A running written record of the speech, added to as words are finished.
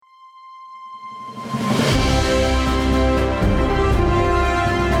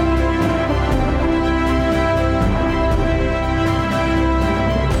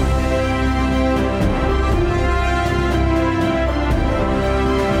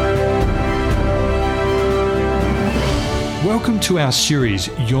Welcome to our series,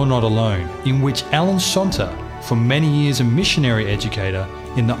 You're Not Alone, in which Alan Sonter, for many years a missionary educator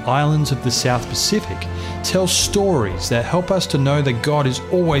in the islands of the South Pacific, tells stories that help us to know that God is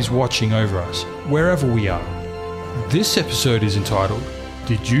always watching over us, wherever we are. This episode is entitled,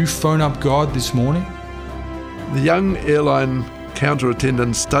 Did You Phone Up God This Morning? The young airline counter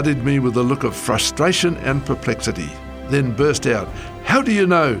attendant studied me with a look of frustration and perplexity, then burst out, "How do you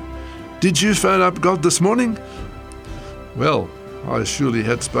know? Did you phone up God this morning?" Well, I surely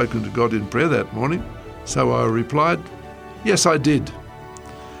had spoken to God in prayer that morning, so I replied, "Yes, I did."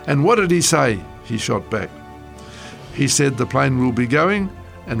 "And what did he say?" he shot back. "He said the plane will be going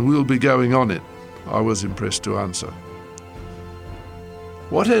and we'll be going on it," I was impressed to answer.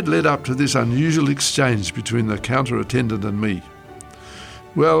 What had led up to this unusual exchange between the counter attendant and me?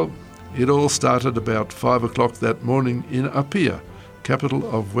 Well, it all started about 5 o'clock that morning in Apia, capital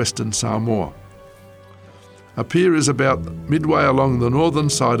of Western Samoa. Apia is about midway along the northern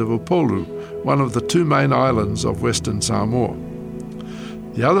side of Upolu, one of the two main islands of Western Samoa.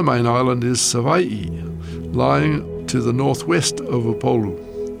 The other main island is Savaii, lying to the northwest of Upolu.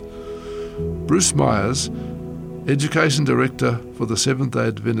 Bruce Myers, Education Director for the Seventh-day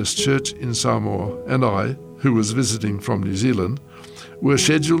Adventist Church in Samoa, and I, who was visiting from New Zealand, were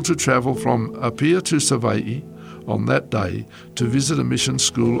scheduled to travel from Apia to Savaii on that day to visit a mission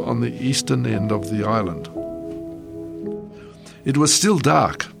school on the eastern end of the island. It was still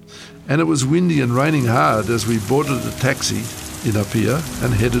dark, and it was windy and raining hard as we boarded a taxi in Apia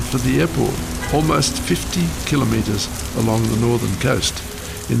and headed for the airport, almost 50 kilometres along the northern coast,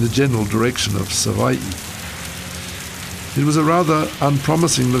 in the general direction of Savaii. It was a rather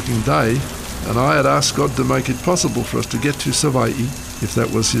unpromising-looking day, and I had asked God to make it possible for us to get to Savaii, if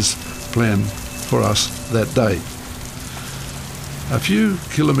that was His plan for us that day. A few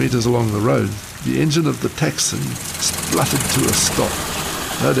kilometres along the road, the engine of the taxi spluttered to a stop,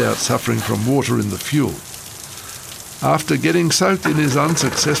 no doubt suffering from water in the fuel. After getting soaked in his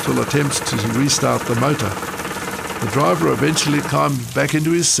unsuccessful attempts to restart the motor, the driver eventually climbed back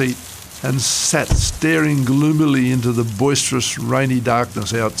into his seat and sat staring gloomily into the boisterous, rainy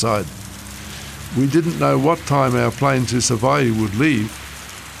darkness outside. We didn't know what time our plane to Savaii would leave,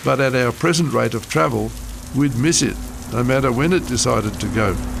 but at our present rate of travel, we'd miss it, no matter when it decided to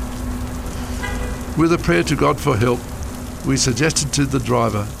go. With a prayer to God for help, we suggested to the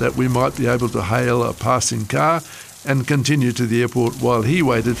driver that we might be able to hail a passing car and continue to the airport while he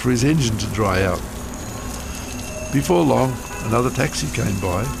waited for his engine to dry out. Before long, another taxi came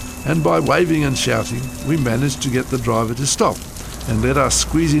by, and by waving and shouting, we managed to get the driver to stop and let us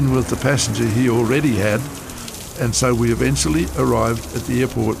squeeze in with the passenger he already had, and so we eventually arrived at the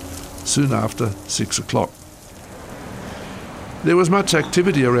airport soon after 6 o'clock. There was much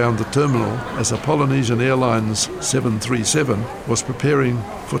activity around the terminal as a Polynesian Airlines 737 was preparing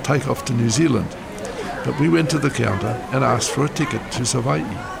for takeoff to New Zealand, but we went to the counter and asked for a ticket to Savaii.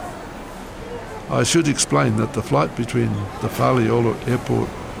 I should explain that the flight between the Faleolo Airport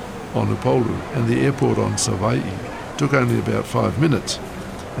on Upolu and the airport on Savaii took only about 5 minutes,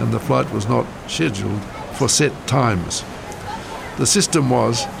 and the flight was not scheduled for set times. The system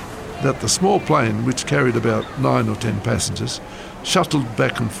was that the small plane, which carried about 9 or 10 passengers, shuttled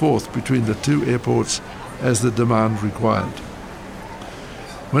back and forth between the two airports as the demand required.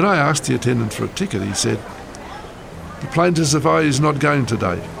 When I asked the attendant for a ticket, he said, "The plane to Savaii is not going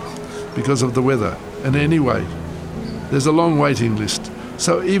today because of the weather, and anyway, there's a long waiting list,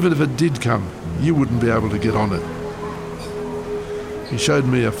 so even if it did come, you wouldn't be able to get on it." He showed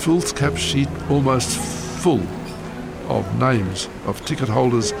me a foolscap sheet almost full of names of ticket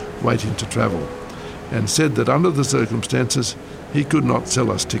holders waiting to travel, and said that under the circumstances he could not sell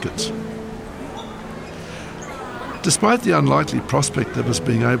us tickets. Despite the unlikely prospect of us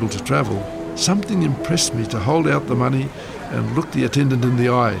being able to travel, something impressed me to hold out the money and look the attendant in the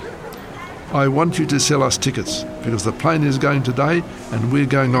eye. "I want you to sell us tickets because the plane is going today and we're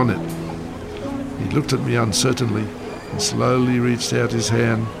going on it." He looked at me uncertainly and slowly reached out his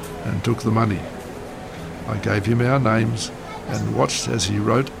hand and took the money. I gave him our names and watched as he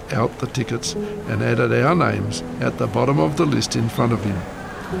wrote out the tickets and added our names at the bottom of the list in front of him.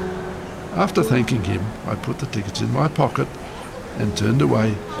 After thanking him, I put the tickets in my pocket and turned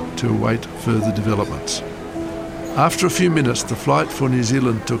away to await further developments. After a few minutes, the flight for New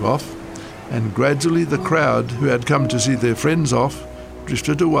Zealand took off, and gradually the crowd who had come to see their friends off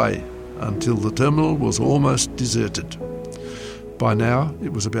drifted away until the terminal was almost deserted. By now,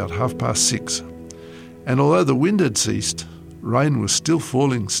 it was about 6:30. And although the wind had ceased, rain was still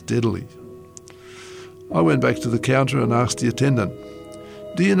falling steadily. I went back to the counter and asked the attendant,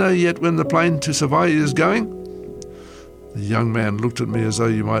 "Do you know yet when the plane to Savaii is going?" The young man looked at me as though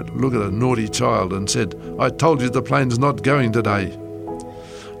you might look at a naughty child and said, "I told you the plane's not going today."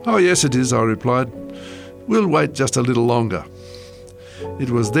 "Oh, yes, it is," I replied. "We'll wait just a little longer." It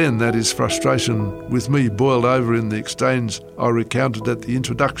was then that his frustration with me boiled over in the exchange I recounted at the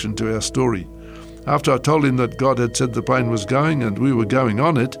introduction to our story. After I told him that God had said the plane was going and we were going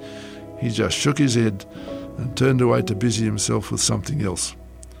on it, he just shook his head and turned away to busy himself with something else.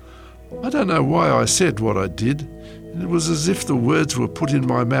 I don't know why I said what I did. It was as if the words were put in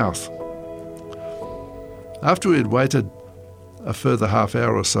my mouth. After we had waited a further half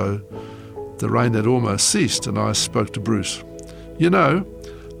hour or so, the rain had almost ceased and I spoke to Bruce. "You know,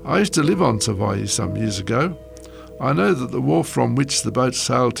 I used to live on Savaii some years ago. I know that the wharf from which the boat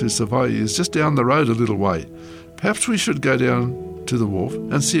sailed to Savaii is just down the road a little way. Perhaps we should go down to the wharf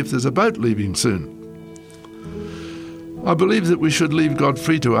and see if there's a boat leaving soon." I believe that we should leave God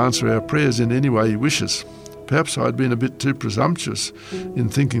free to answer our prayers in any way He wishes. Perhaps I'd been a bit too presumptuous in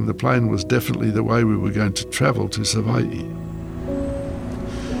thinking the plane was definitely the way we were going to travel to Savaii.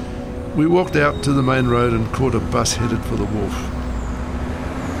 We walked out to the main road and caught a bus headed for the wharf.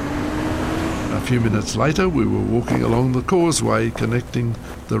 A few minutes later, we were walking along the causeway connecting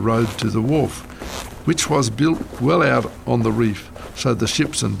the road to the wharf, which was built well out on the reef so the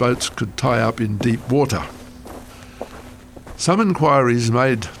ships and boats could tie up in deep water. Some inquiries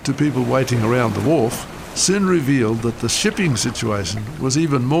made to people waiting around the wharf soon revealed that the shipping situation was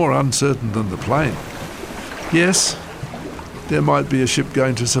even more uncertain than the plane. Yes, there might be a ship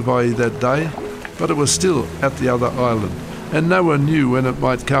going to Savaii that day, but it was still at the other island, and no one knew when it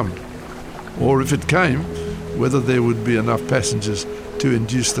might come, or if it came, whether there would be enough passengers to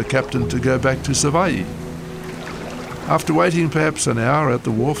induce the captain to go back to Savaii. After waiting perhaps an hour at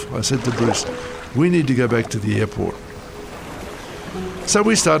the wharf, I said to Bruce, "We need to go back to the airport." So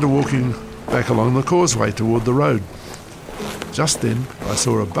we started walking back along the causeway toward the road. Just then I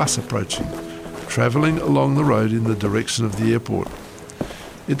saw a bus approaching, travelling along the road in the direction of the airport.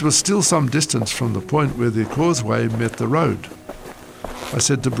 It was still some distance from the point where the causeway met the road. I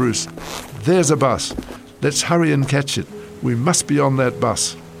said to Bruce, "There's a bus. Let's hurry and catch it. We must be on that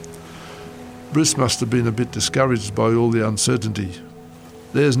bus." Bruce must have been a bit discouraged by all the uncertainty.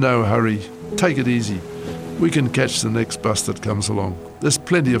 "There's no hurry. Take it easy. We can catch the next bus that comes along. There's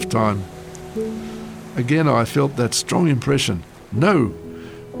plenty of time." Again I felt that strong impression. "No,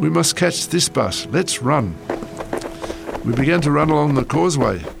 we must catch this bus. Let's run." We began to run along the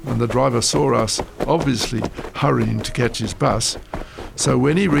causeway, and the driver saw us, obviously hurrying to catch his bus. So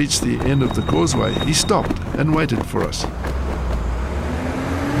when he reached the end of the causeway, he stopped and waited for us.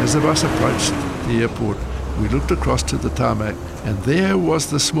 As the bus approached the airport, we looked across to the tarmac, and there was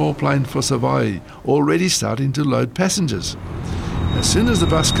the small plane for Savaii, already starting to load passengers. As soon as the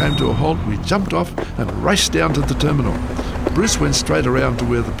bus came to a halt, we jumped off and raced down to the terminal. Bruce went straight around to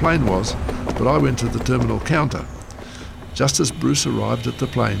where the plane was, but I went to the terminal counter. Just as Bruce arrived at the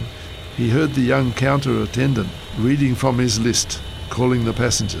plane, he heard the young counter attendant reading from his list, calling the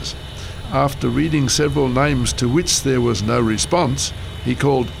passengers. After reading several names to which there was no response, he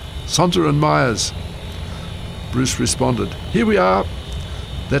called, "Sonter and Myers." Bruce responded, "Here we are."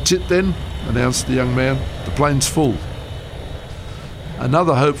 "That's it then," announced the young man. "The plane's full."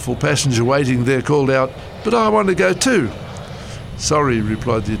 Another hopeful passenger waiting there called out, "But I want to go too." "Sorry,"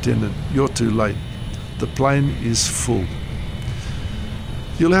 replied the attendant, "you're too late. The plane is full.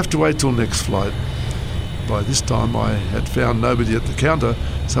 You'll have to wait till next flight." By this time I had found nobody at the counter,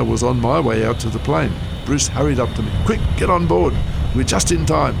 so I was on my way out to the plane. Bruce hurried up to me. "Quick, get on board. We're just in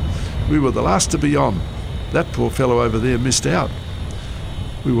time. We were the last to be on. That poor fellow over there missed out."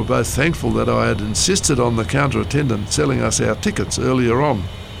 We were both thankful that I had insisted on the counter attendant selling us our tickets earlier on.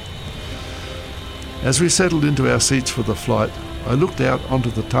 As we settled into our seats for the flight, I looked out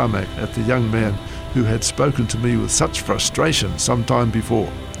onto the tarmac at the young man who had spoken to me with such frustration some time before.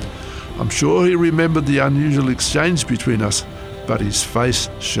 I'm sure he remembered the unusual exchange between us, but his face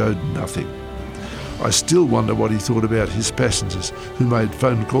showed nothing. I still wonder what he thought about his passengers who made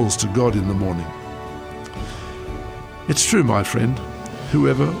phone calls to God in the morning. It's true, my friend.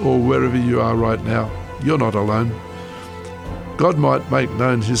 Whoever or wherever you are right now, you're not alone. God might make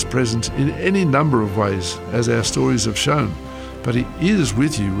known His presence in any number of ways, as our stories have shown, but He is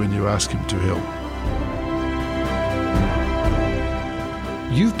with you when you ask Him to help.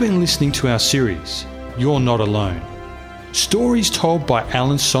 You've been listening to our series, You're Not Alone. Stories told by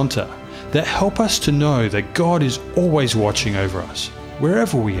Alan Sonter that help us to know that God is always watching over us,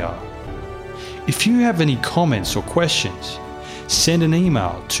 wherever we are. If you have any comments or questions, send an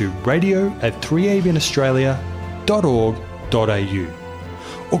email to radio@3abnaustralia.org.au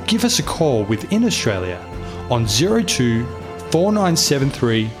or give us a call within Australia on 02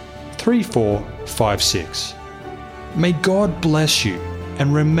 4973 3456. May God bless you,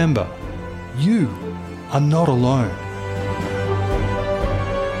 and remember, you are not alone.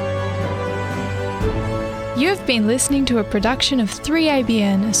 You have been listening to a production of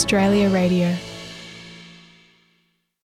 3ABN Australia Radio.